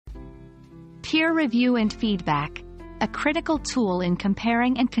Peer review and feedback, a critical tool in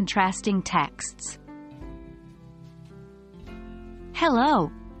comparing and contrasting texts. Hello,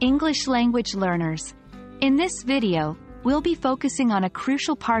 English language learners. In this video, we'll be focusing on a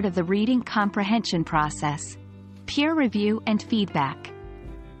crucial part of the reading comprehension process: peer review and feedback.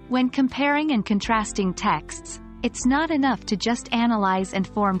 When comparing and contrasting texts, it's not enough to just analyze and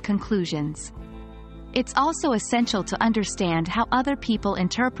form conclusions. It's also essential to understand how other people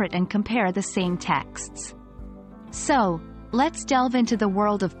interpret and compare the same texts. So, let's delve into the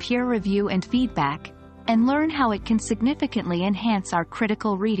world of peer review and feedback, and learn how it can significantly enhance our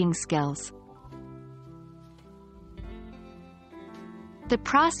critical reading skills. The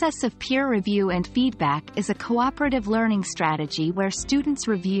process of peer review and feedback is a cooperative learning strategy where students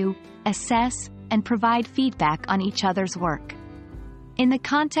review, assess, and provide feedback on each other's work. In the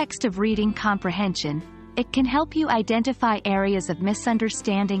context of reading comprehension, it can help you identify areas of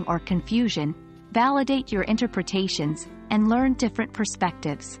misunderstanding or confusion, validate your interpretations, and learn different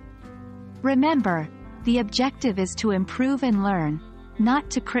perspectives. Remember, the objective is to improve and learn, not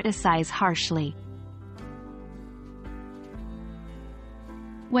to criticize harshly.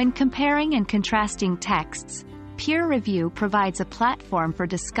 When comparing and contrasting texts, peer review provides a platform for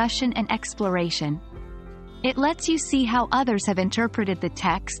discussion and exploration. It lets you see how others have interpreted the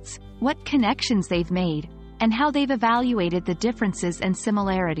texts, what connections they've made, and how they've evaluated the differences and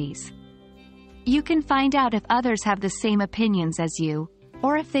similarities. You can find out if others have the same opinions as you,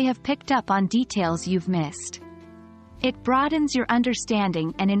 or if they have picked up on details you've missed. It broadens your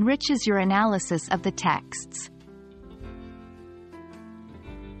understanding and enriches your analysis of the texts.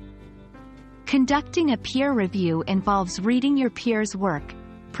 Conducting a peer review involves reading your peers' work,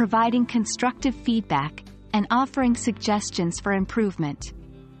 providing constructive feedback, and offering suggestions for improvement.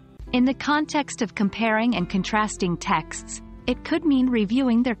 In the context of comparing and contrasting texts, it could mean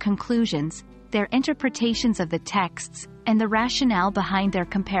reviewing their conclusions, their interpretations of the texts, and the rationale behind their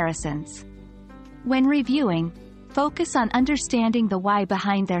comparisons. When reviewing, focus on understanding the why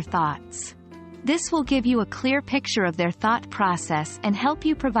behind their thoughts. This will give you a clear picture of their thought process and help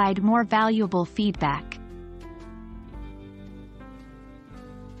you provide more valuable feedback.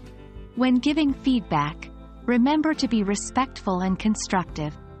 When giving feedback, remember to be respectful and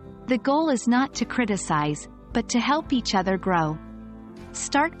constructive. The goal is not to criticize, but to help each other grow.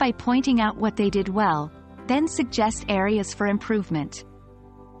 Start by pointing out what they did well, then suggest areas for improvement.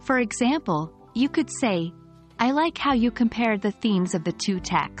 For example, you could say, "I like how you compared the themes of the two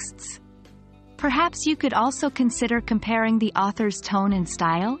texts." Perhaps you could also consider comparing the author's tone and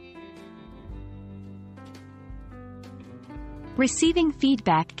style. Receiving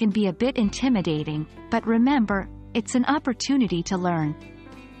feedback can be a bit intimidating, but remember, it's an opportunity to learn.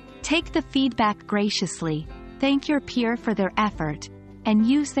 Take the feedback graciously, thank your peer for their effort, and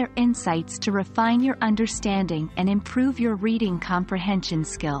use their insights to refine your understanding and improve your reading comprehension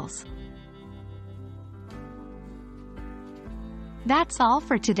skills. That's all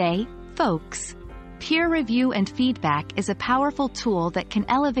for today, folks. Peer review and feedback is a powerful tool that can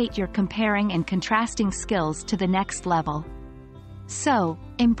elevate your comparing and contrasting skills to the next level. So,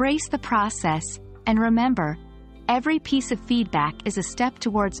 embrace the process, and remember, every piece of feedback is a step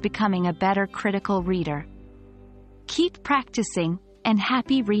towards becoming a better critical reader. Keep practicing, and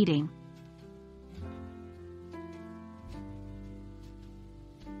happy reading!